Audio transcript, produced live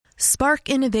Spark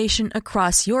innovation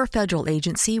across your federal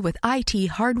agency with IT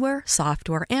hardware,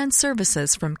 software, and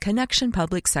services from Connection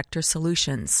Public Sector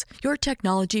Solutions. Your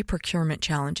technology procurement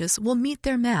challenges will meet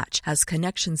their match as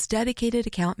Connection's dedicated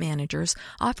account managers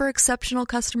offer exceptional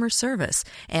customer service,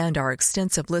 and our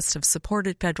extensive list of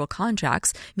supported federal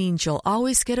contracts means you'll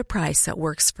always get a price that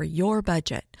works for your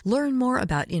budget. Learn more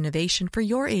about innovation for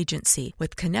your agency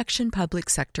with Connection Public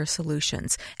Sector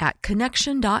Solutions at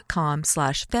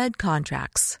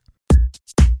connection.com/fedcontracts.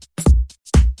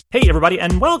 Hey everybody,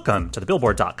 and welcome to the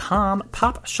Billboard.com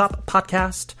Pop Shop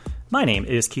Podcast. My name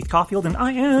is Keith Caulfield, and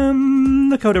I am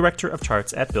the co-director of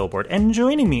charts at Billboard. And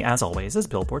joining me, as always, is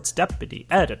Billboard's Deputy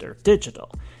Editor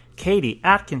Digital, Katie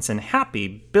Atkinson.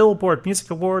 Happy Billboard Music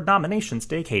Award Nominations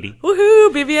Day, Katie.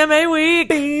 Woohoo! BBMA week!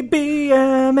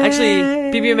 BBMA!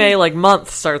 Actually, BBMA,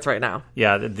 month starts right now.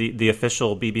 Yeah, the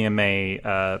official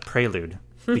BBMA prelude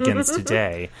begins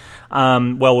today.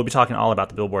 We'll be talking all about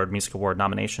the Billboard Music Award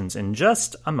nominations in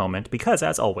just a moment, because,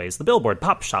 as always, the Billboard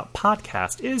Pop Shop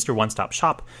Podcast is your one-stop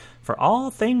shop for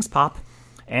all things pop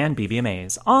and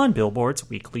BBMAs on Billboard's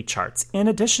weekly charts. In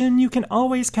addition, you can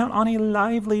always count on a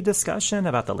lively discussion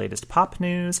about the latest pop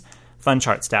news, fun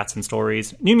chart stats and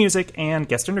stories, new music, and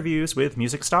guest interviews with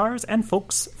music stars and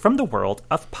folks from the world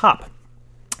of pop.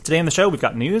 Today on the show, we've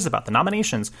got news about the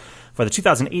nominations for the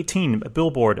 2018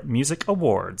 Billboard Music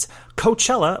Awards,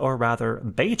 Coachella, or rather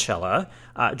Baychella,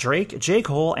 Drake, J.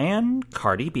 Cole, and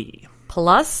Cardi B.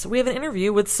 Plus, we have an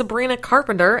interview with Sabrina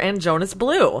Carpenter and Jonas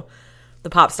Blue. The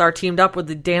pop star teamed up with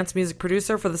the dance music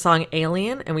producer for the song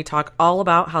Alien, and we talk all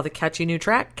about how the catchy new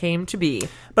track came to be.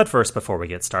 But first, before we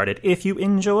get started, if you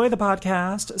enjoy the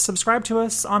podcast, subscribe to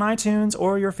us on iTunes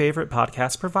or your favorite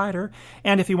podcast provider.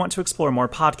 And if you want to explore more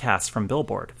podcasts from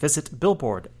Billboard, visit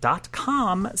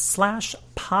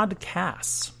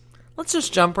billboard.com/podcasts. Let's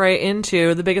just jump right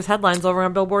into the biggest headlines over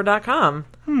on Billboard.com.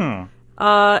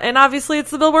 And obviously,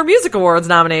 it's the Billboard Music Awards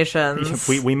nominations.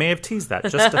 We may have teased that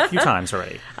just a few times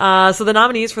already. So the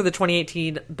nominees for the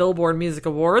 2018 Billboard Music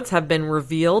Awards have been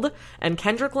revealed, and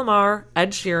Kendrick Lamar,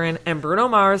 Ed Sheeran, and Bruno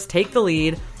Mars take the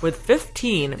lead with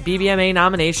 15 BBMA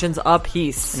nominations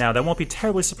apiece. Now, that won't be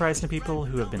terribly surprising to people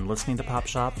who have been listening to Pop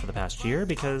Shop for the past year,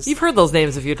 because you've heard those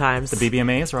names a few times. The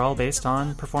BBMAs are all based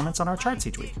on performance on our charts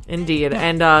each week. Indeed. Yeah.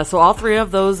 And so all three of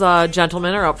those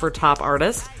gentlemen are up for Top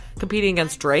Artist, competing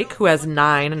against Drake, who has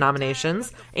 9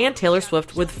 nominations, and Taylor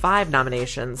Swift with 5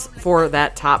 nominations for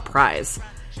that top prize.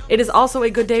 It is also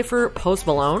a good day for Post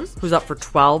Malone, who's up for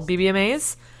 12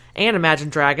 BBMAs, and Imagine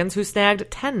Dragons, who snagged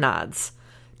 10 nods.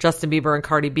 Justin Bieber and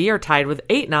Cardi B are tied with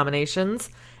 8 nominations,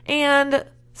 and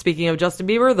speaking of Justin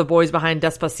Bieber, the boys behind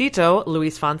Despacito,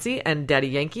 Luis Fonsi and Daddy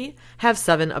Yankee, have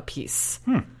 7 apiece.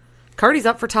 Cardi's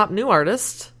up for Top New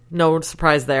Artist. No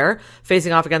surprise there.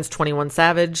 Facing off against 21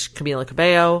 Savage, Camila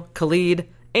Cabello, Khalid,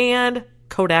 and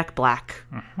Kodak Black.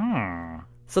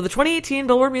 So the 2018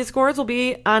 Billboard Music Awards will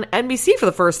be on NBC for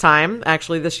the first time,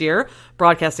 actually, this year,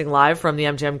 broadcasting live from the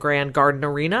MGM Grand Garden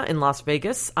Arena in Las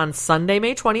Vegas on Sunday,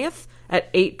 May 20th at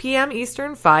 8 p.m.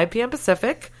 Eastern, 5 p.m.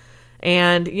 Pacific.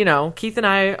 And, you know, Keith and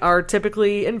I are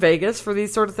typically in Vegas for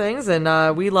these sort of things,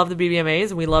 and we love the BBMAs,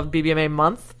 and we love BBMA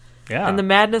Month. Yeah. And the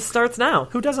madness starts now.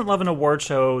 Who doesn't love an award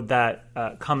show that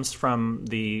comes from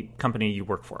the company you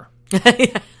work for?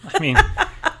 Yeah. I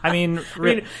mean,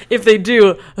 if they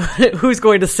do, who's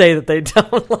going to say that they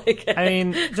don't like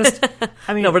it?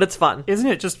 No, but it's fun. Isn't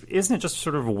it just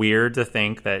sort of weird to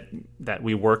think that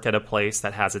we work at a place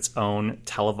that has its own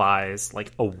televised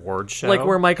award show, like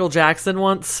where Michael Jackson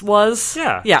once was?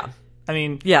 Yeah. Yeah.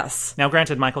 Yes. Now,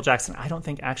 granted, Michael Jackson, I don't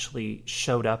think actually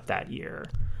showed up that year.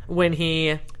 When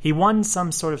he won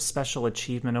some sort of special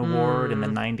achievement award in the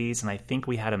 90s, and I think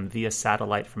we had him via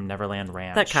satellite from Neverland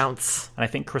Ranch. That counts. And I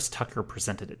think Chris Tucker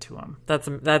presented it to him.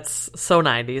 That's so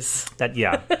 90s.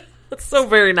 That's so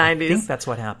very 90s. I think that's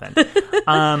what happened.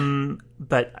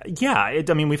 But yeah,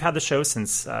 we've had the show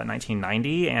since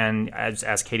 1990, and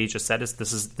as Katie just said,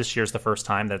 this year's the first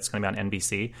time that it's going to be on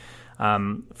NBC.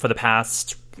 For the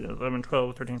past 11,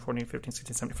 12, 13, 14, 15,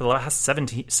 16, 17, for the last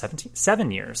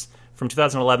 7 years. From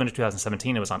 2011 to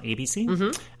 2017, it was on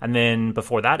ABC. And then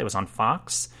before that, it was on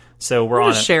Fox. So we're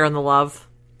on sharing the love.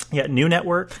 Yeah, new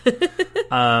network.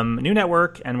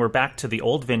 And we're back to the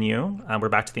old venue. We're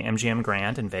back to the MGM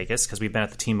Grand in Vegas, because we've been at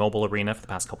the T-Mobile Arena for the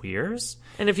past couple years.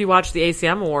 And if you watch the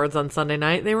ACM Awards on Sunday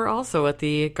night, they were also at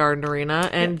the Garden Arena,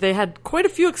 and they had quite a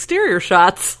few exterior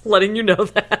shots, letting you know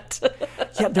that.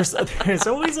 Yeah, there's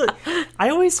always I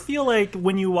always feel like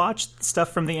when you watch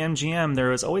stuff from the MGM,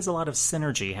 there is always a lot of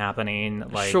synergy happening,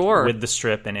 with the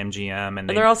Strip and MGM, and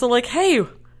they're also like, hey,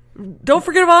 don't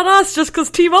forget about us just because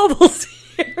T-Mobile's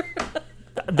here.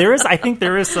 I think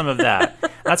there is some of that.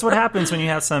 That's what happens when you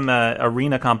have some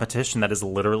arena competition that is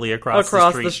literally across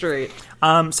the street.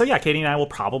 So yeah, Katie and I will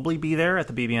probably be there at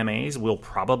the BBMAs. We'll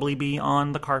probably be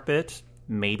on the carpet.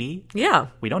 Maybe. Yeah.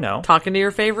 We don't know. Talking to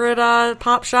your favorite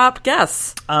pop shop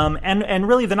guests. And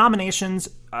really the nominations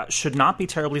should not be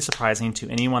terribly surprising to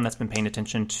anyone that's been paying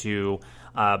attention to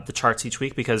the charts each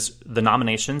week, because the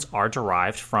nominations are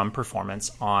derived from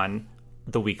performance on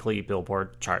the weekly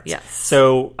Billboard charts. Yes.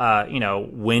 So,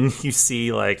 when you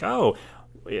see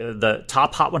the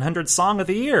top Hot 100 song of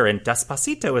the year and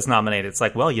Despacito is nominated, it's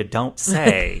like, well, you don't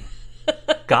say.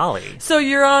 Golly. So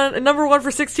you're on number 1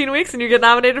 for 16 weeks and you get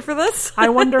nominated for this? I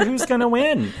wonder who's going to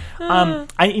win.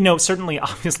 Certainly,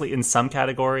 obviously, in some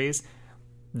categories,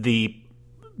 the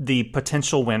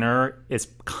potential winner is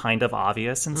kind of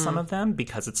obvious in some of them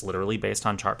because it's literally based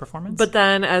on chart performance. But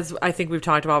then, as I think we've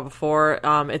talked about before,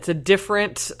 it's a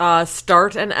different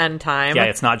start and end time. Yeah,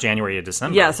 it's not January to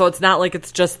December. Yeah, so it's not like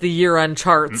it's just the year-end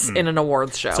charts in an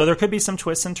awards show. So there could be some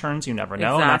twists and turns. You never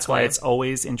know. Exactly. And that's why it's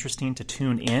always interesting to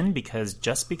tune in, because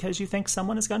just because you think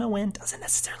someone is going to win doesn't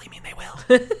necessarily mean they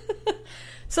will.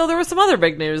 So there was some other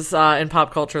big news in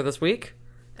pop culture this week.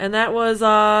 And that was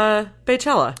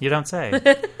Beychella. You don't say.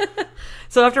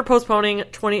 So after postponing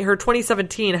her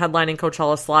 2017 headlining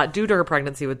Coachella slot due to her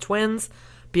pregnancy with twins,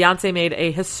 Beyoncé made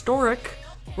a historic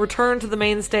return to the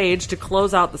main stage to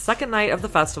close out the second night of the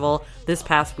festival this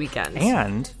past weekend.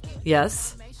 And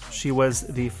yes, she was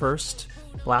the first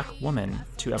Black woman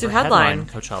to ever headline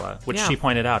Coachella, which she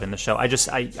pointed out in the show. I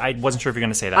wasn't sure if you're going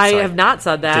to say that. I have not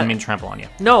said that. Didn't mean to trample on you.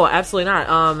 No, absolutely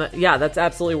not. Yeah, that's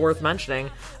absolutely worth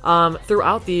mentioning.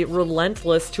 Throughout the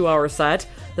relentless 2-hour set,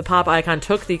 the pop icon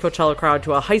took the Coachella crowd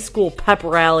to a high school pep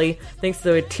rally thanks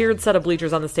to a tiered set of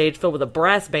bleachers on the stage filled with a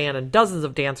brass band and dozens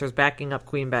of dancers backing up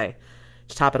Queen Bey.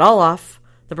 To top it all off,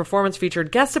 the performance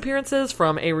featured guest appearances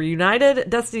from a reunited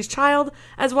Destiny's Child,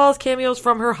 as well as cameos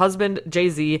from her husband,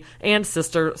 Jay-Z, and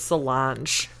sister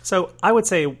Solange. So I would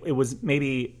say it was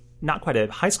maybe not quite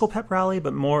a high school pep rally,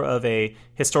 but more of a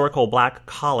historical Black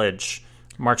college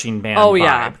marching band vibe.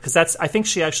 Yeah. Because I think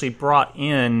she actually brought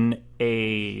in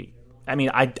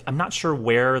I'm not sure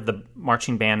where the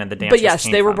marching band and the dancers But yes,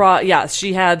 came they were from. brought, yes,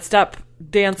 she had step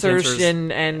dancers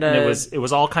and it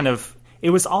was all kind of... It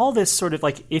was all this sort of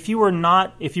like, if you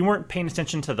weren't paying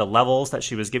attention to the levels that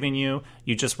she was giving you,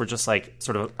 you just were just like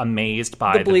sort of amazed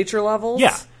by the bleacher levels.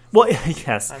 Yeah, well,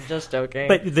 yes. I'm just joking.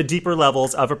 But the deeper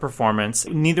levels of a performance,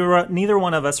 neither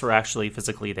one of us were actually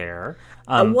physically there.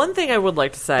 One thing I would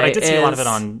like to say, but I did see a lot of it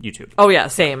on YouTube. Oh yeah,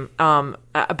 same. But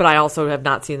I also have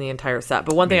not seen the entire set.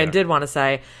 But one thing I did want to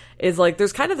say is like,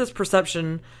 there's kind of this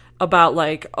perception about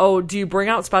like, oh, do you bring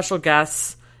out special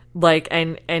guests like,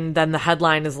 and then the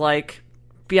headline is like,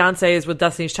 Beyonce is with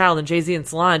Destiny's Child and Jay-Z and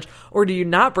Solange, or do you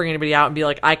not bring anybody out and be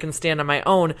like, I can stand on my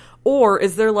own? Or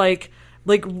is there I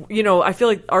feel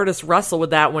like artists wrestle with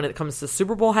that when it comes to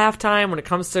Super Bowl halftime, when it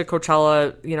comes to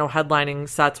Coachella, headlining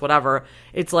sets, whatever.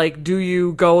 It's like, do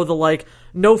you go the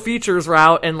no features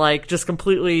route and just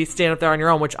completely stand up there on your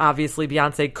own, which obviously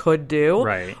Beyonce could do.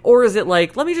 Right. Or is it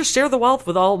let me just share the wealth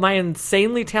with all my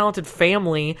insanely talented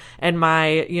family and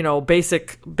my,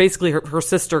 basically her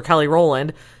sister, Kelly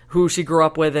Rowland, who she grew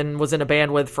up with and was in a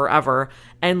band with forever.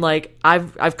 And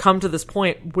I've come to this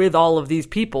point with all of these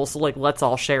people, so let's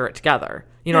all share it together.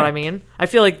 You know what I mean? I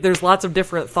feel like there's lots of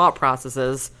different thought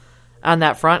processes on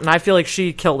that front, and I feel like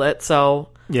she killed it, so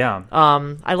yeah.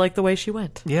 I like the way she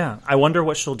went. Yeah. I wonder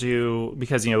what she'll do,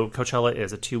 because Coachella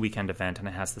is a 2-weekend event and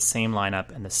it has the same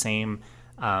lineup and the same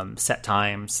set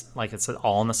times, it's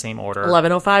all in the same order.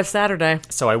 11:05 Saturday.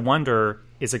 So I wonder,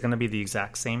 is it going to be the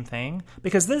exact same thing?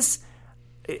 Because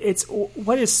it's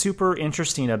what is super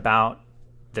interesting about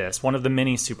this. One of the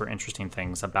many super interesting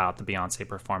things about the Beyonce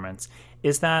performance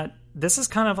is that this is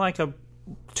kind of like a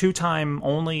 2-time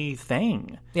only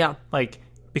thing. Yeah.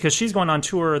 Because she's going on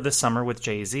tour this summer with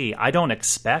Jay-Z. I don't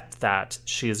expect that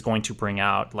she is going to bring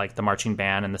out the marching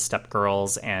band and the Step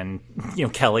Girls and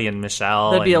Kelly and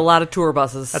Michelle. There'd be a lot of tour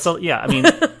buses.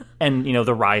 And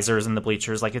the risers and the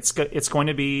bleachers. It's going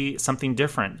to be something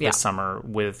different this summer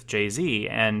with Jay-Z.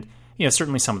 And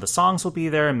certainly some of the songs will be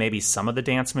there, and maybe some of the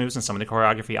dance moves and some of the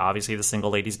choreography, obviously the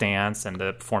single ladies dance and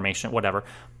the formation, whatever.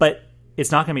 But it's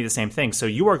not going to be the same thing. So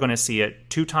you are going to see it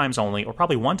 2 times only, or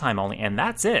probably 1 time only, and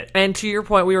that's it. And to your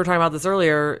point, we were talking about this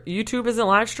earlier, YouTube isn't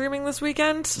live streaming this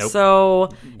weekend. Nope. So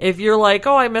if you're like,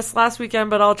 oh, I missed last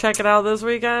weekend, but I'll check it out this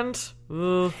weekend,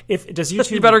 If does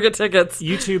YouTube? You better get tickets.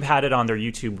 YouTube had it on their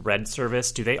YouTube Red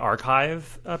service. Do they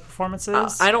archive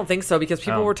performances? I don't think so, because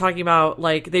people were talking about,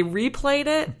 like, they replayed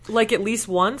it, like, at least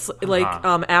once. Like,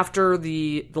 after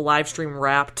the live stream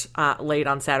wrapped late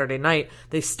on Saturday night,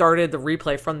 they started the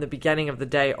replay from the beginning of the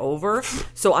day over.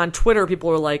 So on Twitter, people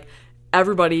were like,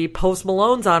 everybody, Post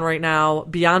Malone's on right now.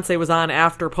 Beyonce was on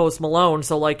after Post Malone.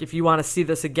 So, like, if you want to see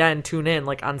this again, tune in,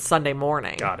 like, on Sunday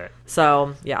morning. Got it.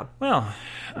 So, yeah. Well,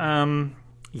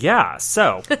 yeah.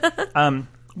 So,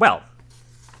 well,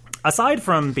 aside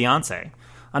from Beyonce,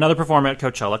 another performer at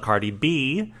Coachella, Cardi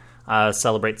B,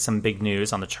 celebrates some big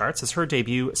news on the charts as her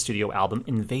debut studio album,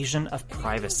 Invasion of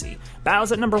Privacy,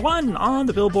 bows at number 1 on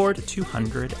the Billboard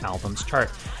 200 albums chart.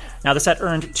 Now, the set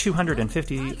earned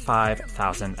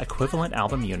 255,000 equivalent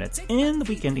album units in the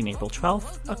week ending April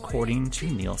 12th, according to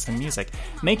Nielsen Music,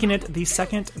 making it the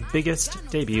second biggest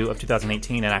debut of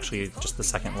 2018 and actually just the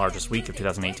second largest week of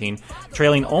 2018,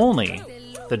 trailing only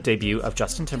the debut of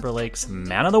Justin Timberlake's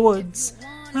Man of the Woods,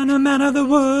 and a Man of the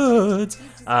Woods,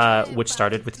 which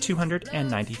started with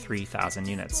 293,000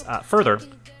 units. Further,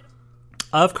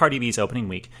 of Cardi B's opening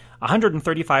week,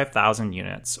 135,000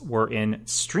 units were in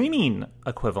streaming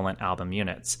equivalent album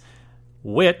units,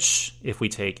 which, if we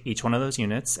take each one of those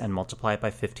units and multiply it by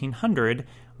 1,500,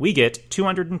 we get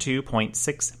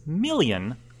 202.6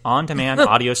 million on-demand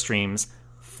audio streams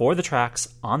for the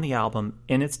tracks on the album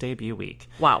in its debut week.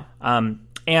 Wow.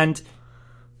 And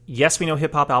yes, we know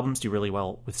hip-hop albums do really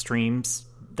well with streams.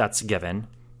 That's a given.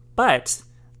 But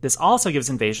this also gives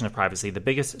Invasion of Privacy the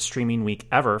biggest streaming week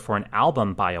ever for an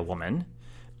album by a woman,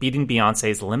 beating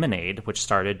Beyonce's Lemonade, which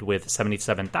started with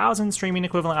 77,000 streaming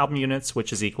equivalent album units,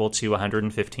 which is equal to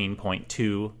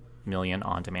 115.2 million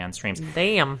on-demand streams.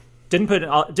 Damn. Didn't put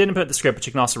it in the script, but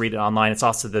you can also read it online. It's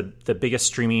also the biggest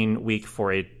streaming week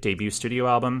for a debut studio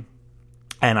album,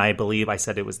 and I believe I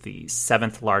said it was the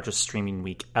 7th largest streaming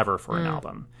week ever for an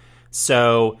album.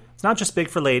 So it's not just big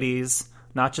for ladies,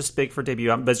 not just big for debut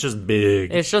album, but it's just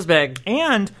big. It's just big.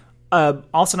 And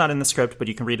also not in the script, but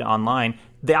you can read it online.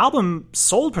 The album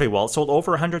sold pretty well. It sold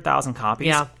over 100,000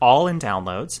 copies, all in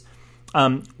downloads,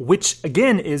 which,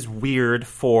 again, is weird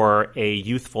for a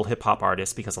youthful hip-hop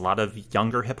artist because a lot of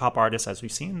younger hip-hop artists, as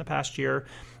we've seen in the past year,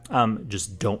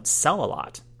 just don't sell a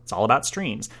lot. It's all about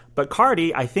streams. But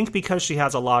Cardi, I think because she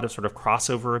has a lot of sort of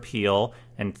crossover appeal,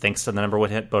 and thanks to the number 1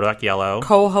 hit, Bodak Yellow.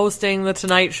 Co-hosting The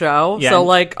Tonight Show. Yeah, so,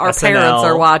 like, our SNL. parents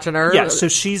are watching her. Yeah, so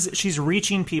she's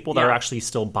reaching people that are actually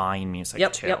still buying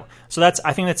music, too. Yep. So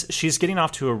I think she's getting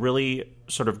off to a really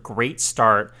sort of great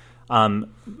start,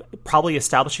 probably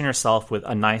establishing herself with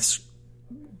a nice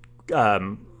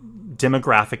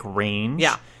demographic range.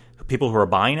 Yeah. People who are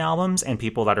buying albums and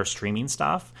people that are streaming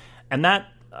stuff. And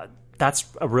that's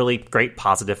a really great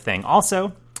positive thing.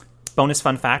 Also, bonus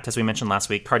fun fact, as we mentioned last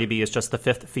week, Cardi B is just the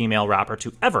 5th female rapper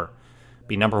to ever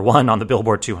be number 1 on the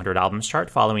Billboard 200 albums chart,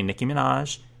 following Nicki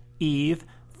Minaj, Eve,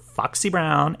 Foxy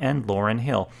Brown, and Lauryn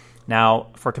Hill.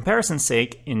 Now, for comparison's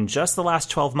sake, in just the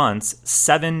last 12 months,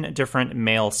 7 different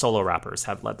male solo rappers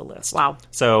have led the list. Wow.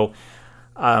 So,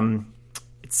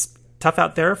 it's tough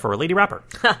out there for a lady rapper.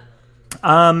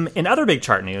 In other big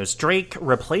chart news, Drake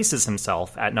replaces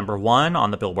himself at number 1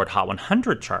 on the Billboard Hot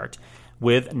 100 chart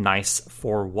with Nice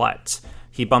for What.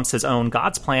 He bumps his own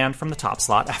God's Plan from the top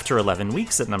slot after 11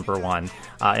 weeks at number 1,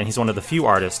 and he's one of the few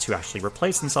artists to actually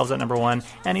replace themselves at number 1,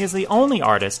 and he is the only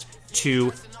artist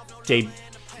to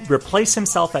replace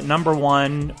himself at number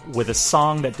 1 with a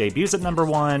song that debuts at number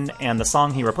 1, and the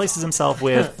song he replaces himself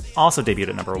with also debuted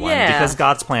at number 1, because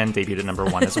God's Plan debuted at number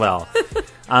 1 as well.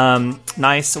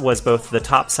 Nice was both the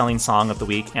top-selling song of the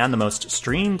week and the most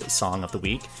streamed song of the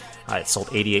week. It sold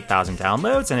 88,000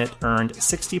 downloads, and it earned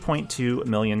 60.2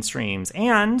 million streams.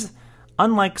 And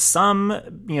unlike some,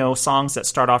 songs that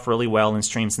start off really well in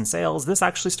streams and sales, this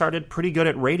actually started pretty good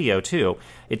at radio, too.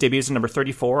 It debuts at number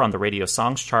 34 on the radio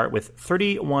songs chart with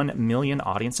 31 million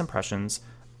audience impressions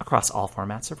across all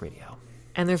formats of radio.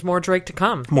 And there's more Drake to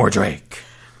come. More Drake.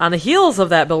 On the heels of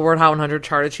that Billboard Hot 100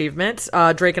 chart achievement,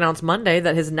 Drake announced Monday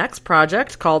that his next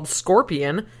project, called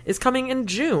Scorpion, is coming in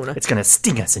June. It's going to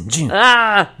sting us in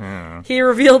June. He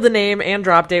revealed the name and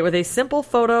drop date with a simple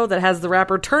photo that has the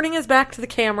rapper turning his back to the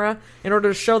camera in order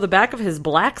to show the back of his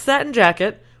black satin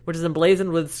jacket, which is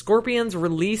emblazoned with Scorpion's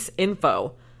release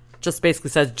info. Just basically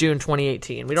says June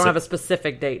 2018. We don't have a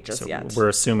specific date just yet. We're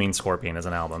assuming Scorpion is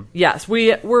an album. Yes,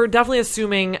 we're definitely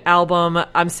assuming album.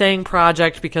 I'm saying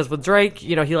project because with Drake,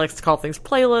 he likes to call things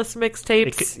playlists,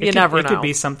 mixtapes. You never know. It could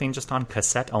be something just on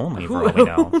cassette only, for all we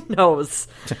know. Who knows?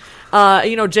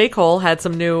 J. Cole had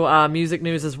some new music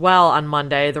news as well on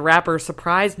Monday. The rapper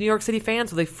surprised New York City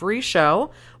fans with a free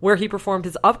show where he performed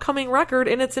his upcoming record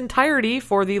in its entirety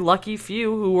for the lucky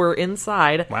few who were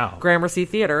inside Gramercy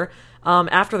Theater.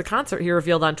 After the concert, he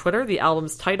revealed on Twitter the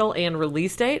album's title and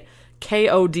release date.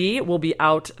 KOD will be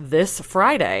out this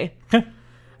Friday.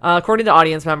 According to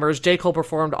audience members, J. Cole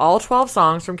performed all 12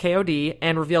 songs from KOD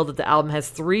and revealed that the album has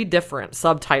 3 different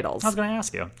subtitles. I was going to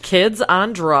ask you. Kids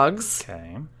on Drugs.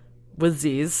 Okay. With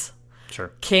Z's.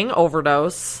 Sure. King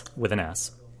Overdose. With an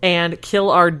S. And Kill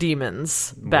Our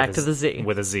Demons. Back to the Z.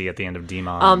 With a Z at the end of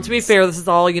demons. To be fair, this is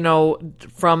all,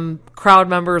 from crowd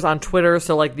members on Twitter,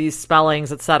 so like these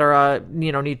spellings, etc.,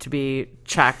 need to be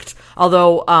checked.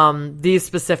 Although these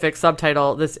specific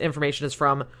this information is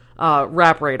from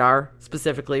Rap Radar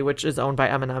specifically, which is owned by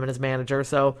Eminem and his manager,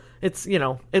 so it's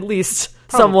at least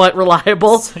somewhat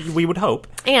reliable. We would hope.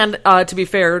 And to be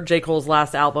fair, J. Cole's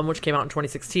last album, which came out in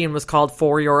 2016, was called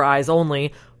For Your Eyes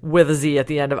Only, with a Z at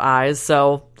the end of eyes,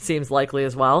 so seems likely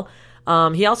as well.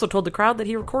 He also told the crowd that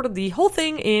he recorded the whole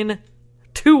thing in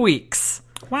 2 weeks.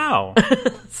 Wow.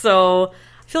 So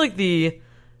I feel like the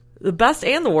best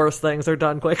and the worst things are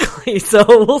done quickly, so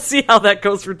we'll see how that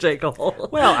goes for J. Cole.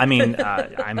 Well, I mean,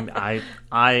 I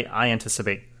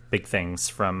anticipate big things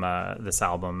from this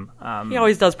album. He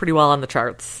always does pretty well on the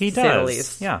charts. He does, to say the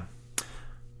least. Yeah.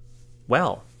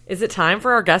 Well, is it time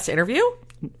for our guest interview?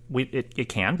 It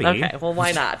can be. Okay, well,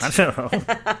 why not? I don't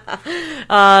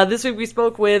know. This week we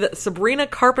spoke with Sabrina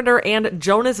Carpenter and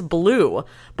Jonas Blue.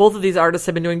 Both of these artists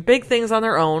have been doing big things on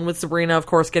their own, with Sabrina, of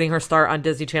course, getting her start on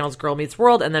Disney Channel's Girl Meets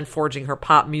World and then forging her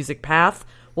pop music path.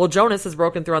 While Jonas has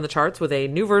broken through on the charts with a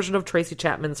new version of Tracy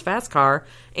Chapman's Fast Car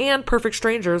and Perfect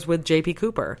Strangers with J.P.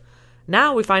 Cooper.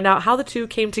 Now we find out how the two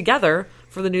came together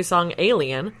for the new song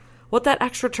Alien, what that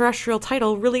extraterrestrial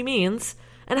title really means,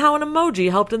 and how an emoji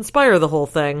helped inspire the whole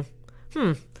thing.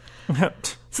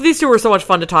 So these two were so much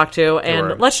fun to talk to,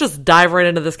 and let's just dive right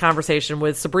into this conversation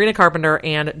with Sabrina Carpenter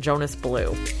and Jonas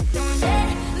Blue.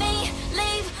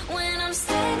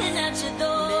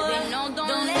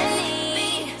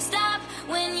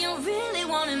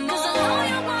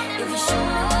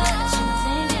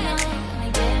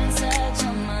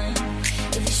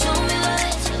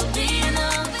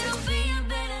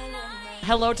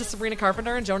 Hello to Sabrina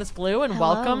Carpenter and Jonas Blue, and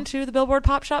welcome to the Billboard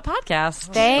Pop Shop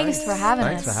Podcast. Thanks for having us.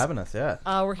 Thanks for having us, yeah.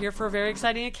 We're here for a very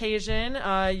exciting occasion.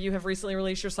 You have recently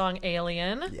released your song,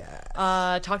 Alien. Yes.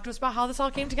 Talk to us about how this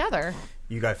all came together.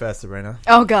 You go first, Sabrina.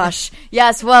 Oh, gosh.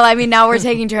 Yes, well, I mean, now we're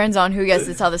taking turns on who gets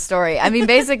to tell the story. I mean,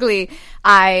 basically,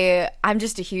 I'm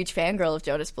just a huge fangirl of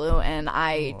Jonas Blue, and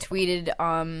I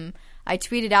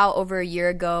tweeted out over a year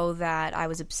ago that I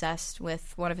was obsessed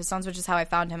with one of his songs, which is how I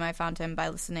found him. I found him by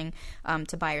listening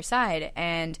to By Your Side.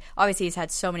 And obviously he's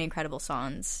had so many incredible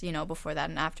songs, before that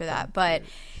and after that. But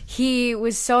he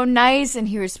was so nice, and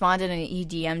he responded, and he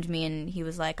DM'd me, and he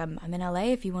was like, I'm in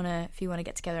LA if you want to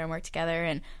get together and work together.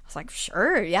 And I was like,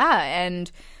 sure, yeah. And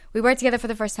we worked together for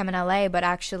the first time in LA, but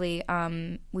actually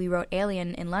we wrote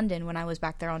Alien in London when I was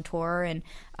back there on tour. And,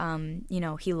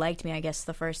 he liked me, I guess,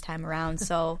 the first time around.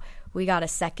 So we got a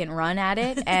second run at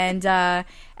it, and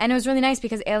it was really nice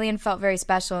because Alien felt very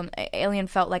special, and Alien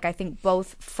felt like, I think,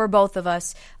 for both of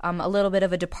us, a little bit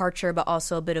of a departure, but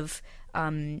also a bit of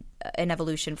an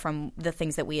evolution from the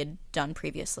things that we had done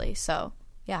previously. So,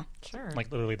 yeah. Sure. Like,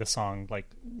 literally the song,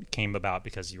 came about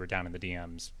because you were down in the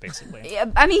DMs, basically.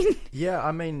 I mean... Yeah,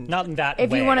 I mean... Not in that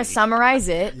if way. you want to summarize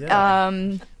it. Yeah.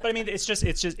 But, I mean,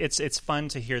 it's fun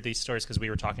to hear these stories, because we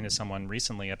were talking to someone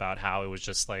recently about how it was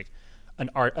just, an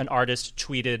artist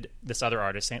tweeted this other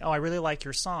artist saying, "Oh, I really like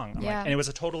your song." I'm like, and it was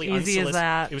a totally easy as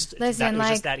that. It was Listen, it was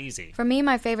just that easy. For me,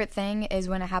 my favorite thing is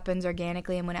when it happens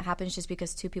organically, and when it happens just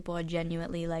because two people are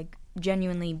genuinely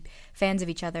fans of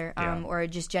each other, or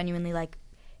just genuinely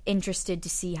interested to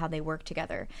see how they work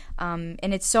together. And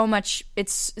it's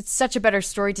such a better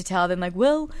story to tell than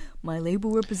my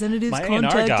label representatives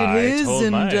contacted his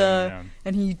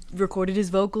and he recorded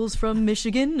his vocals from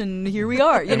Michigan, and here we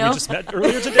are, and we just met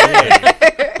earlier today.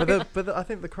 but I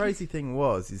think the crazy thing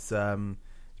is it's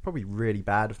probably really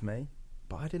bad of me,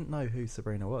 but I didn't know who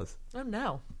Sabrina was. Oh,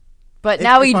 no. But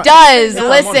now he does.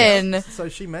 Listen. So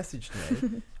she messaged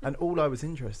me, and all I was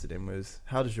interested in was,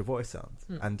 how does your voice sound?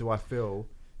 And do I feel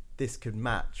this could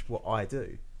match what I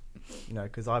do?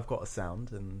 Because I've got a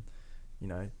sound, and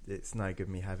it's no good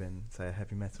me having, say, a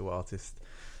heavy metal artist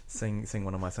sing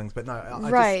one of my songs. But no,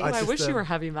 I wish you were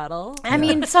heavy metal. I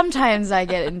mean, sometimes I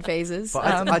get in phases.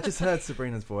 But I just heard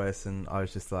Sabrina's voice, and I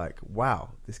was just like, wow,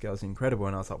 this girl's incredible.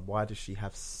 And I was like, why does she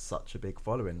have such a big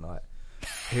following?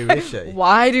 Who is she?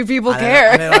 Why do people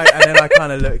care? And then I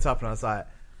kind of looked up, and I was like,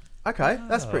 okay,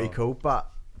 that's pretty cool, but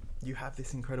you have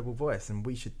this incredible voice and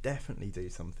we should definitely do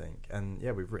something. And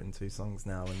yeah, we've written 2 songs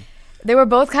now, and They were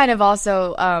both kind of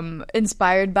also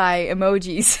inspired by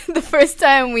emojis. The first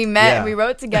time we met and we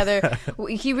wrote together,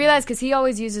 he realized, because he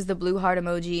always uses the blue heart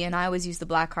emoji and I always use the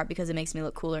black heart because it makes me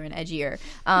look cooler and edgier.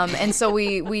 And so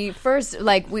when we first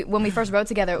wrote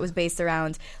together, it was based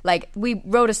around, like, we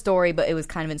wrote a story, but it was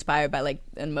kind of inspired by, like,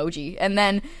 an emoji. And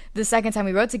then the second time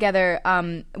we wrote together,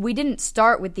 we didn't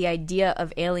start with the idea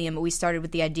of alien, but we started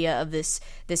with the idea of this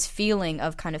feeling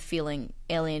of kind of feeling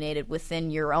alienated within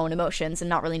your own emotions and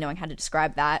not really knowing how to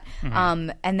describe that.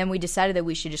 And then we decided that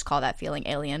we should just call that feeling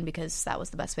alien because that was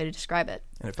the best way to describe it.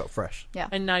 And it felt fresh. Yeah.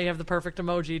 And now you have the perfect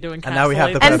emoji doing. And now we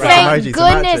have the and perfect emoji thank to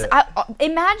match goodness, it.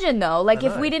 imagine though, like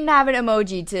if we didn't have an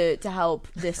emoji to help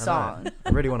this song. I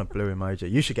really want a blue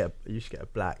emoji. You should get a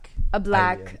black. A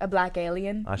black alien.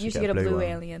 alien. I should You should get get a a blue blue one.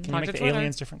 alien. Can you make the Twitter.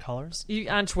 aliens different colors?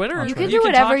 On Twitter. You can do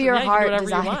whatever your heart whatever you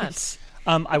desires.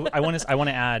 want. I want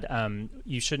to add,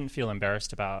 you shouldn't feel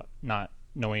embarrassed about not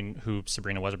knowing who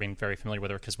Sabrina was or being very familiar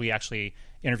with her, because we actually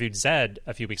interviewed Zed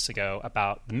a few weeks ago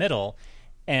about the middle,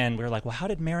 and we were like, well, how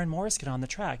did Maren Morris get on the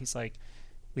track? He's like,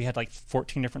 we had like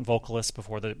 14 different vocalists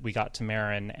before we got to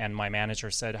Maren, and my manager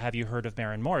said, have you heard of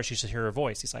Maren Morris? You should hear her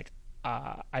voice. He's like,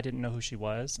 I didn't know who she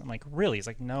was. I'm like, really? He's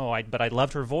like, no, but I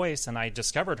loved her voice, and I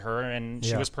discovered her, and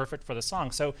she was perfect for the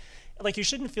song. So, like, you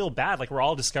shouldn't feel bad. Like, we're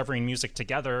all discovering music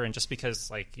together, and just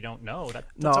because, like, you don't know, that's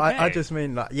No, okay. I just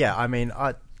mean, like,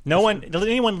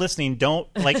 anyone listening, don't,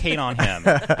 like, hate on him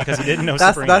because he didn't know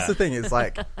that's Sabrina. That's the thing. It's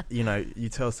like, you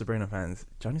tell Sabrina fans,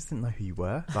 Jonas didn't know who you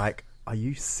were. Like, are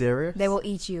you serious? They will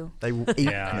eat you. They will eat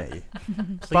me.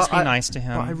 Please be nice to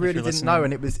him. But I if really you're didn't know,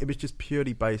 listening. and it was just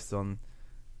purely based on,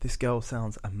 this girl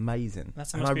sounds amazing.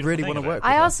 That's the and most I beautiful really thing want to of it. work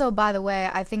with I her. also, by the way,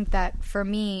 I think that for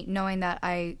me, knowing that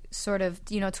I sort of,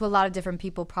 to a lot of different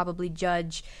people probably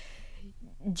judge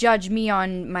me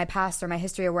on my past or my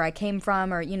history or where I came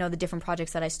from or, the different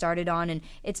projects that I started on. And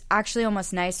it's actually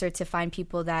almost nicer to find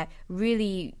people that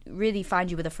really, really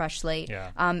find you with a fresh slate. Yeah.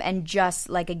 And just,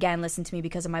 like, again, listen to me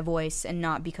because of my voice and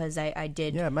not because I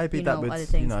did, maybe that would, other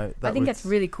things. that I think would- that's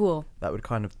really cool. That would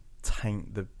kind of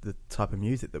taint the type of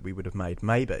music that we would have made.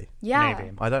 Maybe. Yeah.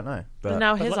 Maybe. I don't know. But But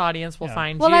now his audience will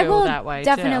find Well, you I will that way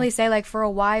definitely too. say, like, for a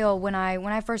while when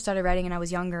I first started writing and I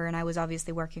was younger and I was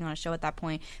obviously working on a show at that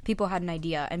point, people had an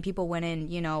idea and people went in,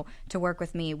 to work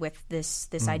with me with this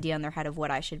idea in their head of what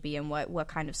I should be and what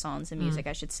kind of songs and music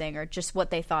I should sing, or just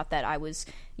what they thought that I was,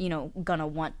 gonna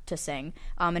want to sing.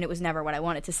 And it was never what I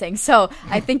wanted to sing. So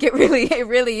I think it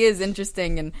really is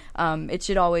interesting, and it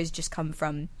should always just come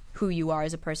from who you are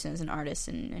as a person, as an artist,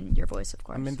 and your voice, of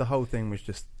course. I mean, the whole thing was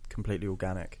just completely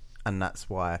organic, and that's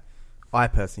why I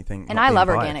personally think. And not I being love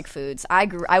biased- organic foods.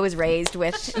 I was raised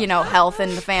with, health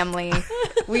in the family.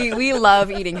 We love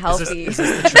eating healthy. Is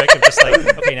this the trick of just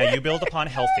like, okay, now you build upon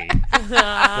healthy.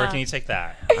 Where can you take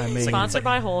that? I mean, Sponsored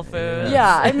by Whole Foods.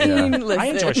 Yeah, I mean, listen. I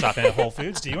enjoy shopping at Whole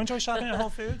Foods. Do you enjoy shopping at Whole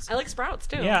Foods? I like Sprouts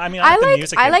too. Yeah, I mean, I the like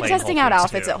music I they like play in testing Whole out Foods,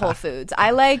 outfits too. at Whole Foods.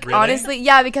 I like Really? honestly,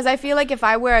 yeah, because I feel like if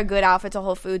I wear a good outfit to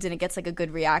Whole Foods and it gets like a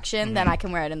good reaction, then I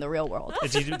can wear it in the real world.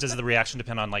 Does the reaction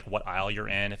depend on like what aisle you're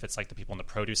in? If it's like the people in the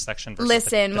produce section versus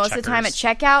Listen, the most of the time at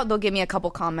checkers? checkout, they'll give me a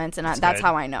couple comments, and that's good.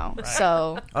 how I know.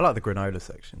 So I like the granola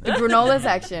section. the granola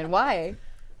section, why?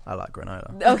 I like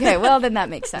granola. Okay, well then that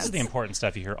makes This sense. is the important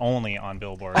stuff you hear only on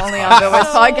Billboard. Only on Billboard's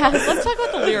podcast. Let's talk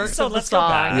about the lyrics So of the let's go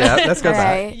song. back. Yeah, let's go All back.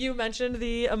 right. You mentioned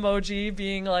the emoji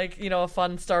being like, a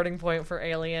fun starting point for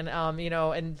Alien,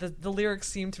 and the lyrics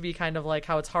seem to be kind of like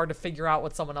how it's hard to figure out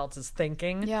what someone else is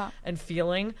thinking and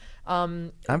feeling.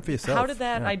 And for yourself. How did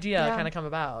that idea Yeah. kind of come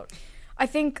about? I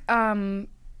think.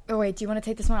 Oh wait, do you want to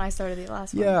take this one? I started the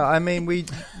last one. Yeah, I mean, we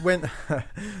went.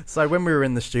 So when we were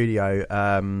in the studio,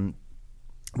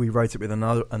 we wrote it with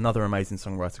another amazing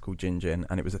songwriter called Jin Jin,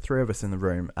 and it was the three of us in the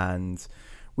room, and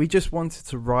we just wanted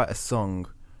to write a song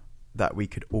that we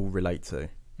could all relate to.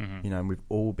 And we've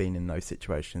all been in those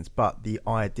situations. But the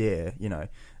idea,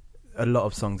 a lot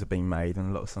of songs are being made, and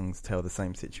a lot of songs tell the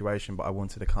same situation. But I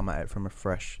wanted to come at it from a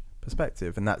fresh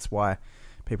perspective, and that's why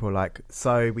people are like.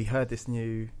 So we heard this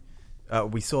new.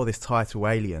 We saw this title,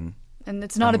 Alien. And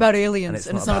it's not about aliens, and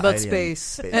and it's not about aliens.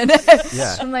 space. It's-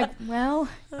 yeah. I'm like, well,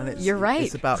 And you're right.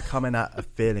 It's about coming at a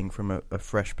feeling from a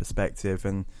fresh perspective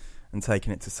and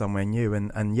taking it to somewhere new.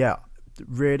 And yeah,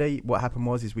 really what happened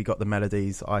was we got the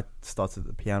melodies. I started at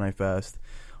the piano first.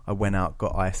 I went out,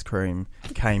 got ice cream,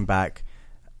 came back.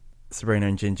 Sabrina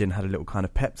and Jin had a little kind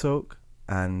of pep talk,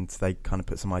 and they kind of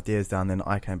put some ideas down. Then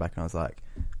I came back and I was like,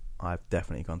 I've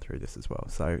definitely gone through this as well.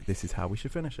 So this is how we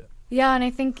should finish it. Yeah, and I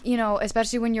think,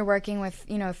 especially when you're working with,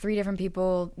 3 different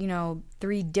people,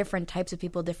 3 different types of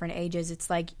people, different ages, it's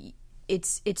like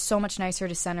it's so much nicer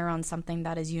to center on something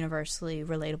that is universally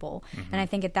relatable. And I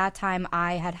think at that time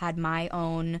I had my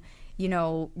own,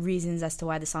 reasons as to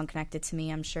why the song connected to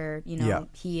me. I'm sure,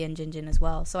 he and Jinjin as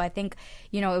well. So I think,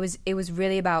 it was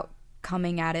really about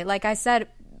coming at it. Like I said,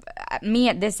 me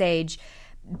at this age,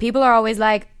 people are always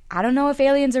like, I don't know if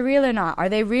aliens are real or not. Are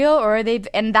they real or are they...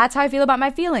 And that's how I feel about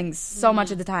my feelings so much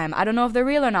of the time. I don't know if they're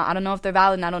real or not. I don't know if they're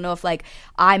valid. And I don't know if,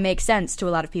 I make sense to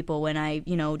a lot of people when I,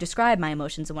 describe my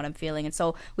emotions and what I'm feeling. And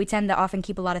so we tend to often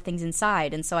keep a lot of things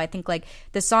inside. And so I think,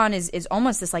 the song is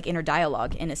almost this, inner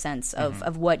dialogue, in a sense,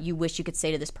 of what you wish you could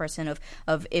say to this person,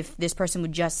 of if this person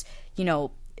would just,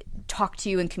 talk to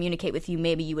you and communicate with you,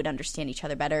 maybe you would understand each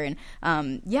other better. And,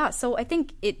 so I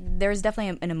think there's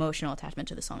definitely an emotional attachment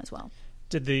to the song as well.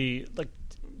 Did the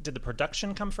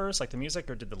production come first, like the music,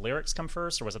 or did the lyrics come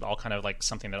first, or was it all kind of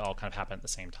something that all kind of happened at the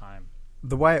same time?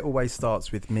 The way it always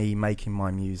starts with me making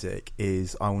my music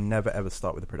is I will never ever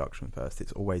start with the production first.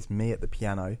 It's always me at the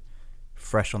piano,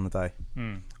 fresh on the day.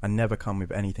 I never come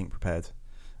with anything prepared.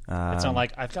 It's not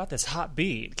like, I've got this hot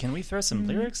beat, can we throw some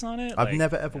lyrics on it? I've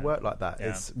never ever worked like that.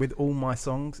 It's with all my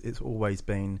songs, it's always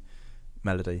been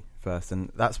melody first,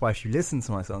 and that's why if you listen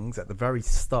to my songs at the very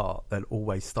start, they'll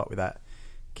always start with that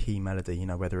key melody,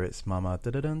 whether it's mama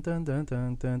dun dun dun dun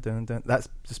dun dun dun dun. That's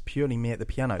just purely me at the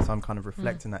piano, so I'm kind of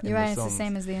reflecting that in the songs. It's the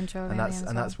same as the intro, and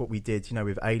that's what we did,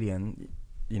 with Alien.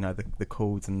 The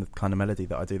chords and the kind of melody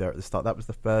that I do there at the start. That was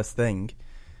the first thing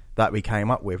that we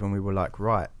came up with, and we were like,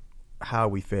 right, how are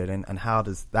we feeling, and how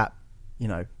does that,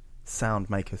 sound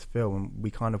make us feel? And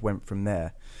we kind of went from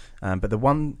there. But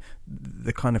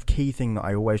the kind of key thing that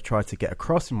I always try to get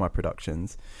across in my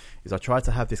productions is I try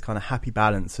to have this kind of happy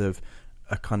balance of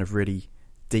a kind of really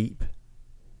deep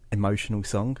emotional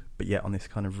song, but yet on this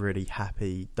kind of really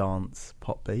happy dance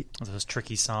pop beat. Those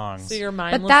tricky songs. So you're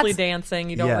mindlessly dancing.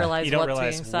 You don't realize you don't what's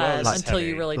realize being said until heavy.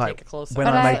 you really take a close when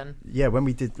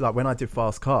look. when I did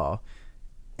Fast Car,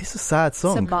 it's a sad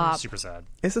song. It's a bop. Super sad.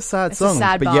 It's a sad song,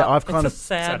 sad but bop. yet I've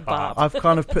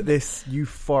kind of put this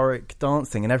euphoric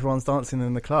dancing, and everyone's dancing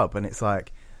in the club, and it's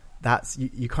like that's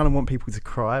you kind of want people to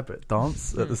cry but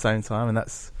dance at the same time, and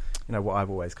that's what I've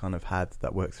always kind of had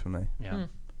that works for me. Yeah.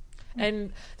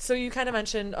 And so you kind of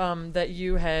mentioned that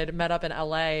you had met up in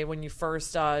LA when you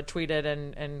first tweeted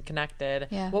and connected.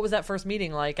 Yeah. What was that first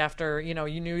meeting like after, you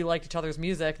knew you liked each other's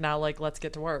music? Now, let's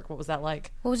get to work. What was that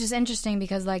like? Well, it was just interesting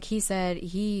because, he said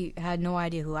he had no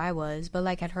idea who I was, but,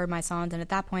 had heard my songs. And at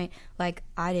that point,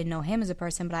 I didn't know him as a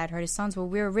person, but I had heard his songs. Well,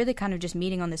 we were really kind of just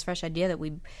meeting on this fresh idea that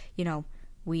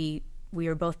we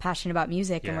were both passionate about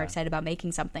music and we're excited about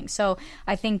making something. So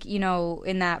I think,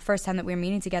 in that first time that we were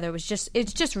meeting together, it's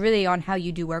just really on how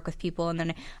you do work with people. And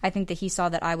then I think that he saw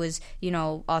that I was,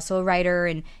 also a writer,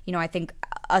 and, I think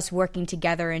us working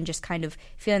together and just kind of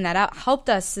feeling that out helped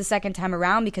us the second time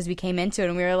around, because we came into it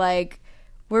and we were like,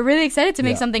 we're really excited to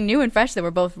make something new and fresh that we're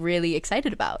both really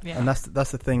excited about. Yeah. And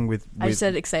that's the thing with I just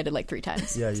said excited 3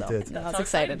 times. Yeah, you did. I was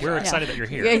excited. We're excited that you're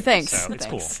here. Yeah, thanks. So it's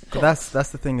cool. But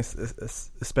that's the thing,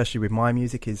 especially with my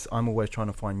music, is I'm always trying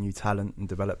to find new talent and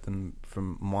develop them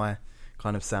from my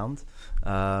kind of sound.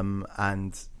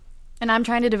 And I'm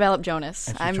trying to develop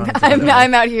Jonas. I'm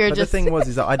out here but just... the thing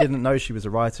is that I didn't know she was a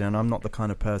writer, and I'm not the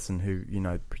kind of person who,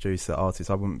 producer, artist.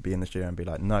 I wouldn't be in the studio and be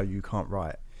like, no, you can't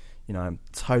write. I'm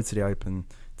totally open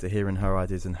to hearing her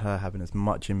ideas and her having as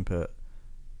much input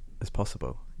as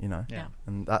possible, Yeah.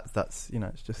 And that's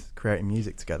it's just creating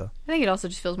music together. I think it also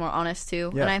just feels more honest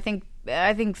too. Yeah. And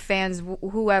I think fans,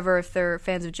 whoever, if they're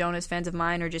fans of Jonas, fans of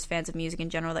mine, or just fans of music in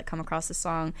general that come across the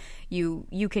song,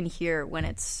 you can hear when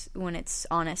it's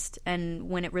honest and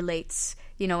when it relates,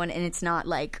 and it's not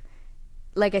like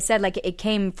I said, it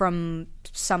came from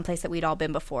someplace that we'd all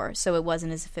been before, so it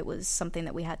wasn't as if it was something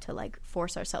that we had to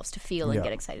force ourselves to feel and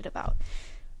get excited about.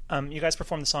 You guys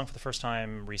performed the song for the first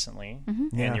time recently,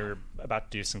 and you're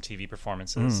about to do some TV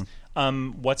performances.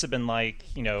 What's it been like,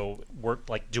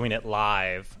 doing it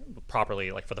live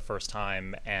properly, for the first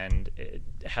time, and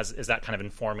is that kind of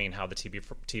informing how the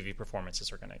TV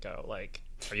performances are going to go?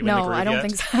 Are you in the groove I don't yet?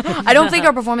 think so. I don't think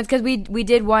our performance, because we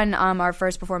did our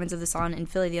first performance of the song in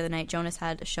Philly the other night. Jonas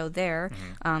had a show there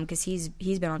because he's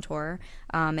been on tour,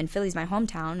 and Philly's my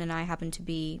hometown, and I happen to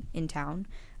be in town.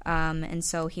 And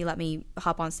so he let me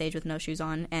hop on stage with no shoes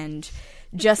on and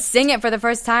just sing it for the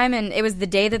first time. And it was the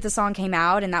day that the song came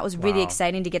out, and that was really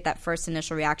exciting to get that first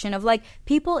initial reaction of like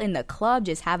people in the club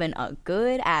just having a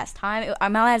good ass time.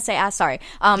 I'm not allowed to say ass, sorry.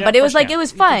 But it was like, it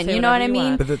was fun. You know what I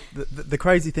mean? But the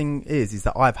crazy thing is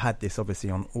that I've had this obviously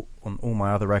on all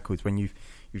my other records, when you've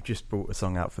just brought a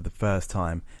song out for the first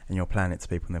time and you're playing it to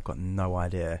people and they've got no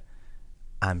idea,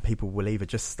 and people will either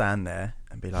just stand there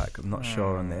and be like, I'm not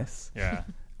sure on this. Yeah.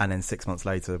 And then 6 months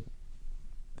later,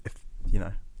 if you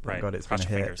know, thank God it's been a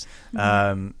hit,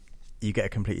 you get a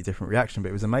completely different reaction. But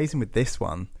it was amazing with this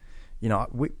one. You know,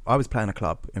 I was playing a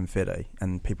club in Philly,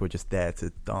 and people were just there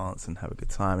to dance and have a good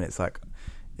time. And it's like,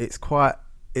 it's quite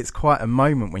a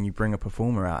moment when you bring a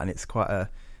performer out, and it's quite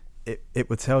it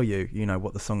will tell you, you know,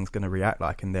 what the song's going to react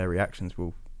like, and their reactions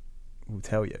will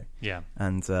tell you. Yeah.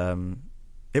 And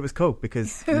it was cool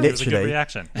because It literally was a good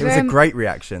reaction. It was a great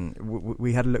reaction.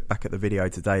 We had a look back at the video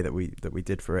today that we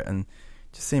did for it, and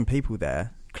just seeing people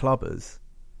there, clubbers,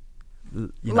 you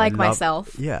know, like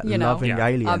myself, loving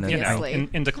Alien, obviously,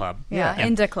 into club,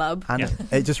 into club, and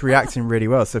it just reacting really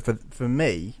well. So for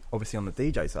me, obviously on the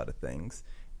DJ side of things,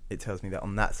 it tells me that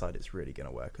on that side it's really going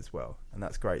to work as well, and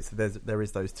that's great. So there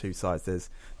is those two sides. There's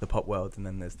the pop world, and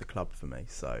then there's the club for me.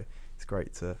 So it's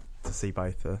great to see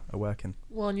both are working.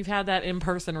 Well, and you've had that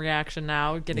in-person reaction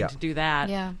now, getting to do that.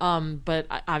 Yeah. But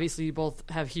obviously you both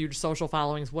have huge social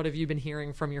followings. What have you been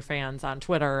hearing from your fans on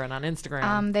Twitter and on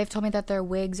Instagram? They've told me that their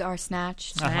wigs are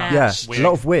snatched. Yeah, a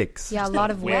lot of wigs. Yeah, a lot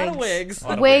of wigs. A lot of wigs.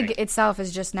 Wig itself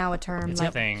is just now a term. It's like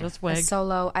a thing. Just wig. a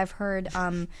solo. I've heard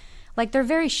like they're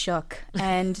very shook,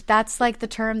 and that's like the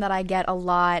term that I get a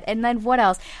lot. And then what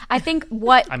else? I think I'm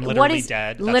what literally is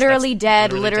dead. literally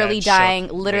dead, literally literally dead, dying,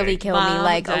 shook, literally wig. kill me. Mom,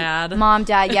 Like dad. Mom,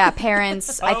 dad, yeah,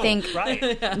 parents. I think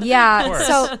right. yeah. course.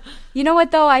 So you know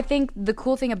what though? I think the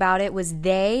cool thing about it was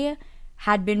they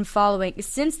had been following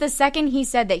since the second he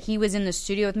said that he was in the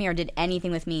studio with me or did anything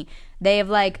with me. They have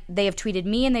tweeted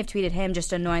me and they've tweeted him,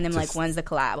 just annoying them, like, when's the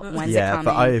collab? When's it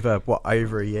coming? For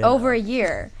over a year. Over a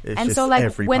year. It's and just so like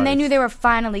every when they post. knew they were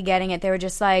finally getting it, they were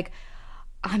just like,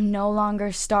 I'm no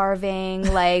longer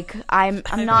starving. Like I'm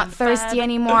not thirsty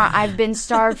anymore. I've been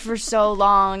starved for so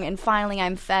long, and finally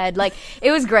I'm fed. Like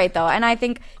it was great though, and I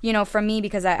think, you know, for me,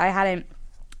 because I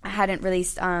hadn't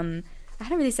released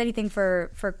anything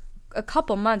for a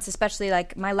couple months, especially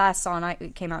like my last song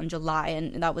came out in July,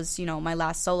 and that was, you know, my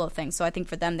last solo thing. So I think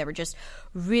for them, they were just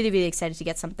really, really excited to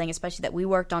get something, especially that we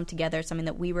worked on together, something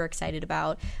that we were excited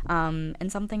about, and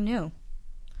something new.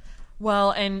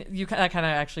 Well, and that kind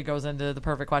of actually goes into the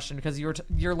perfect question, because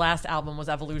your last album was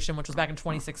Evolution, which was back in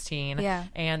 2016. Yeah.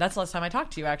 And that's the last time I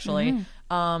talked to you, actually.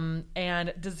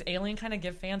 And does Alien kind of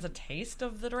give fans a taste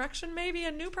of the direction maybe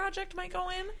a new project might go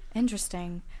in?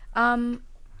 Interesting.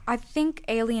 I think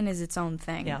Alien is its own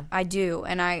thing. Yeah. I do.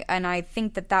 And I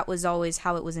think that was always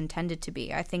how it was intended to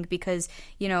be. I think because,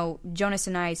 you know, Jonas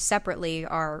and I separately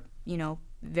are, you know,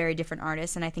 very different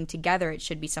artists, and I think together it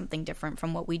should be something different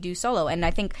from what we do solo. And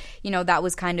I think, you know, that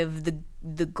was kind of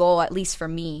the goal, at least for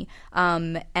me.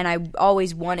 And I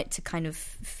always want it to kind of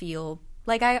feel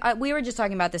like we were just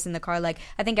talking about this in the car. Like,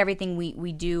 I think everything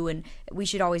we do, and we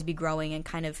should always be growing and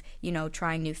kind of, you know,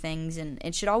 trying new things, and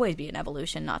it should always be an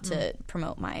evolution. Not to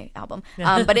promote my album,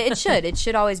 but it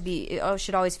should always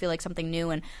feel like something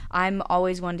new. And I'm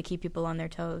always one to keep people on their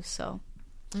toes. So.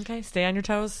 Okay, stay on your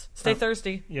toes. Stay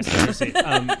thirsty. Yes, thirsty.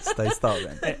 Stay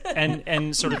starving.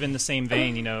 And sort of in the same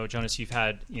vein, you know, Jonas, you've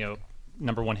had, you know,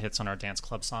 #1 hits on our dance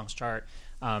club songs chart.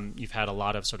 You've had a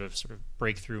lot of sort of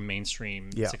breakthrough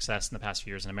mainstream success in the past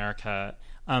few years in America.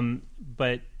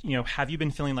 But, you know, have you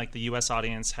been feeling like the U.S.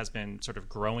 audience has been sort of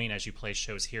growing as you play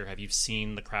shows here? Have you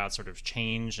seen the crowd sort of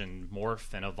change and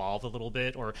morph and evolve a little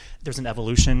bit? Or there's an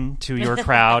evolution to your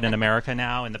crowd in America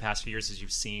now in the past few years as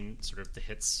you've seen sort of the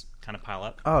hits kind of pile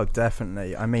up? Oh,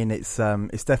 definitely. I mean, it's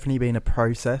definitely been a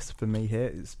process for me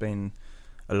here. It's been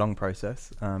a long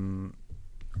process.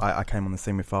 I came on the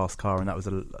scene with Fast Car, and that was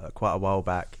quite a while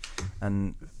back.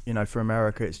 And, you know, for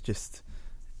America, it's just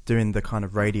doing the kind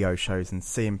of radio shows and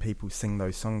seeing people sing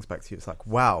those songs back to you. It's like,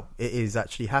 wow, it is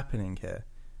actually happening here.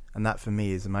 And that for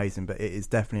me is amazing. But it is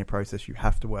definitely a process. You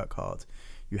have to work hard.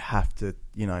 You have to,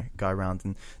 you know, go around,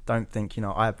 and don't think, you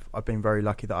know, I've been very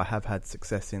lucky that I have had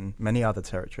success in many other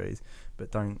territories,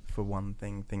 but don't for one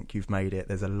thing think you've made it.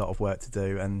 There's a lot of work to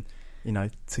do, and, you know,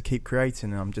 to keep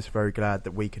creating. And I'm just very glad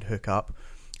that we could hook up.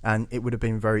 And it would have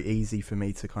been very easy for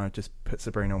me to kind of just put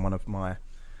Sabrina on one of my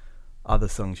other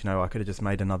songs. You know, I could have just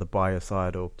made another By Your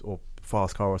Side or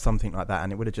Fast Car or something like that,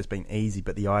 and it would have just been easy.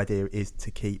 But the idea is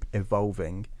to keep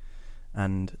evolving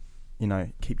and, you know,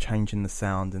 keep changing the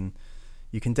sound. And,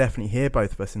 you can definitely hear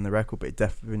both of us in the record, but it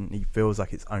definitely feels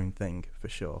like its own thing for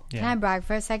sure. Can I brag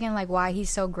for a second? Like, why he's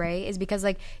so great is because,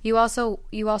 like, you also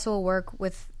work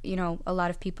with, you know, a lot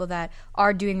of people that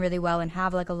are doing really well and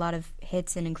have like a lot of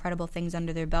hits and incredible things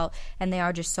under their belt, and they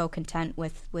are just so content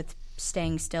with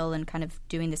staying still and kind of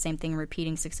doing the same thing,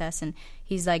 repeating success. And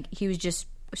he was just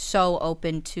so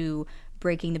open to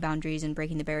breaking the boundaries and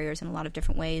breaking the barriers in a lot of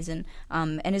different ways, and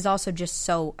is also just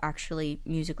so actually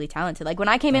musically talented. Like, when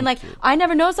I came in, like, I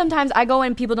never know, sometimes I go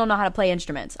in, people don't know how to play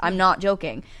instruments. I'm not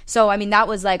joking. So I mean, that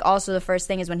was like also the first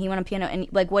thing, is when he went on piano, and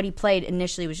like what he played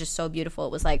initially was just so beautiful.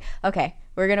 It was like, okay,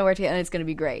 we're gonna work together and it's gonna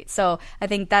be great. So I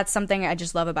think that's something I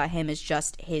just love about him, is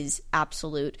just his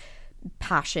absolute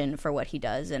passion for what he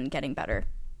does and getting better.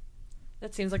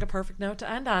 That seems like a perfect note to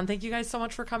end on. Thank you guys so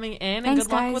much for coming in, and Thanks,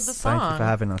 good luck guys. with the song. Thank you for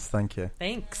having us. Thank you.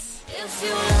 Thanks. If you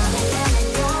love me, let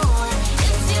me know.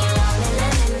 If you love me,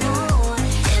 let me know.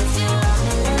 If you love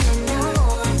me, let me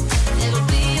know. It'll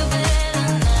be a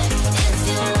better night. If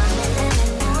you love me, let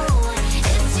me know.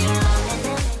 If you love me, let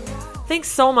me know. Thanks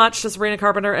so much to Sabrina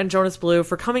Carpenter and Jonas Blue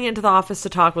for coming into the office to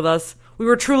talk with us. We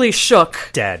were truly shook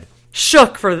Dead.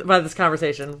 by this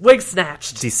conversation. Wig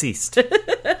snatched. Deceased. They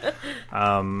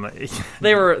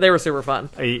were super fun.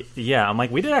 Yeah, I'm like,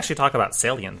 we did actually talk about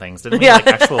salient things, didn't we? Yeah. Like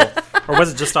actual, or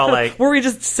was it just all like, Were we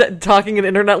just talking in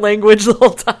internet language the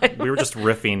whole time? we were just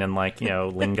riffing and like, you know,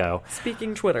 lingo.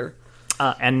 Speaking Twitter.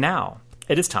 And now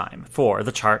it is time for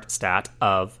the chart stat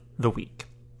of the week.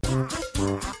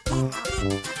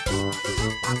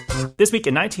 This week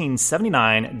in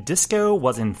 1979, disco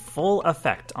was in full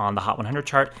effect on the Hot 100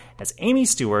 chart as Amy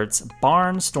Stewart's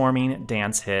barnstorming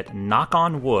dance hit Knock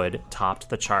on Wood topped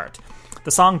the chart.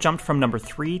 The song jumped from number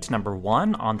 3 to number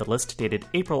 1 on the list dated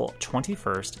April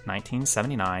 21st,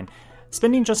 1979,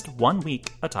 spending just 1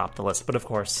 week atop the list, but of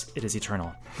course, it is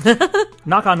eternal.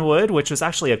 Knock on Wood, which was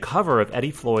actually a cover of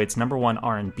Eddie Floyd's number 1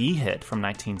 R&B hit from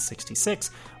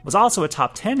 1966, was also a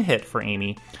top 10 hit for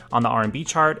Amy on the R&B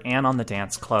chart and on the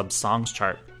Dance Club Songs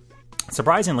chart.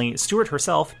 Surprisingly, Stewart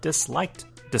herself disliked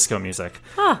disco music.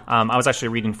 I was actually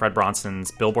reading Fred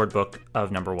Bronson's Billboard book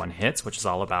of number 1 hits, which is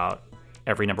all about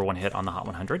every number 1 hit on the Hot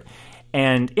 100,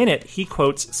 and in it, he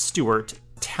quotes Stewart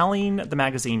telling the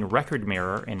magazine Record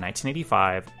Mirror in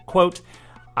 1985, quote,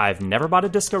 "I've never bought a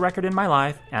disco record in my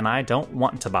life, and I don't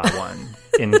want to buy one,"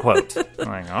 end quote. I'm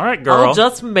like, all right, girl. I'll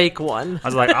just make one. I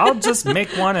was like, I'll just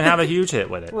make one and have a huge hit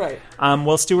with it. Right.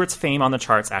 Well, Stewart's fame on the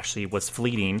charts actually was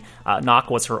fleeting. Knock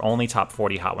was her only top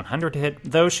 40 Hot 100 hit,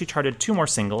 though she charted 2 more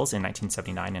singles in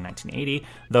 1979 and 1980,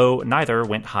 though neither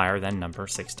went higher than number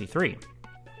 63.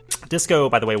 Disco,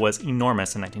 by the way, was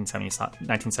enormous in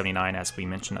 1979, as we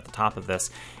mentioned at the top of this.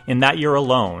 In that year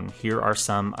alone, here are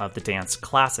some of the dance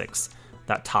classics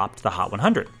that topped the Hot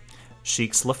 100.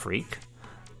 Chic's Le Freak,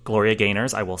 Gloria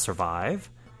Gaynor's I Will Survive,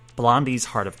 Blondie's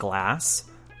Heart of Glass,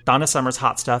 Donna Summer's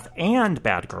Hot Stuff and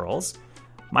Bad Girls,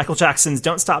 Michael Jackson's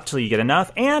Don't Stop Till You Get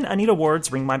Enough, and Anita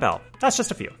Ward's Ring My Bell. That's just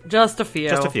a few. Just a few.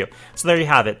 Just a few. So there you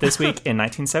have it. This week in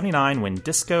 1979, when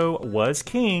disco was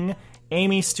king,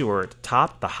 Amy Stewart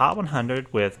topped the Hot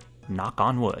 100 with Knock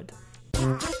on Wood.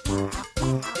 Knock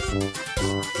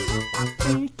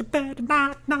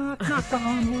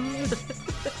on wood.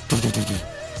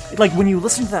 Like, when you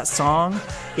listen to that song,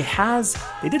 it's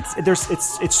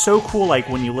so cool, like,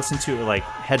 when you listen to it, like,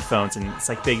 headphones, and it's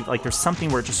like big, like, there's something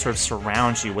where it just sort of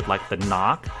surrounds you with, like, the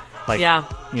knock. Like, yeah.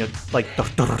 You know, like,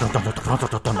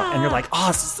 and you're like, oh,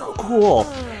 this is so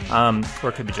cool. Or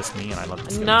it could be just me, and I love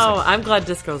disco No, music. I'm glad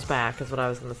disco's back, is what I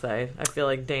was going to say. I feel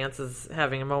like dance is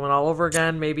having a moment all over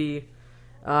again. Maybe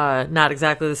not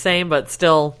exactly the same, but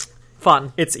still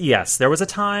fun. Yes, there was a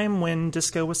time when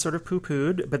disco was sort of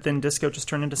poo-pooed, but then disco just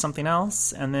turned into something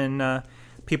else, and then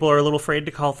people are a little afraid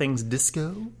to call things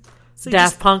disco. So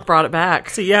Daft Punk brought it back.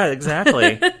 So yeah,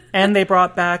 exactly. And they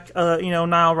brought back,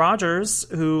 Nile Rodgers,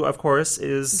 who of course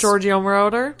is Giorgio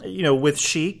Moroder, with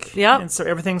Chic. Yep. And so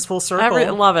everything's full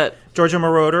circle. Love it. Giorgio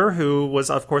Moroder, who was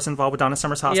of course involved with Donna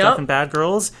Summer's Hot Stuff and Bad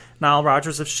Girls. Nile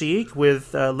Rodgers of Chic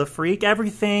with Le Freak.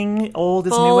 Everything old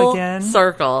is Full new again.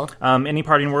 Circle. Any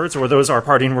parting words, or those are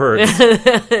parting words?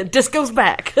 Disco's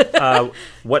back.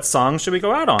 What song should we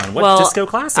go out on? What disco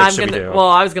classics should we do? Well,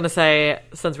 I was going to say,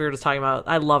 since we were just talking about,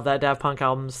 I love that Daft Punk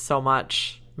album so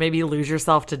much. Maybe Lose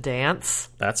Yourself to Dance.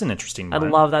 That's an interesting one. I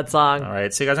love that song. All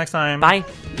right, see you guys next time. Bye.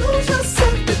 Lose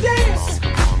yourself to dance.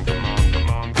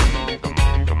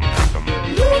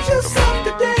 Lose yourself.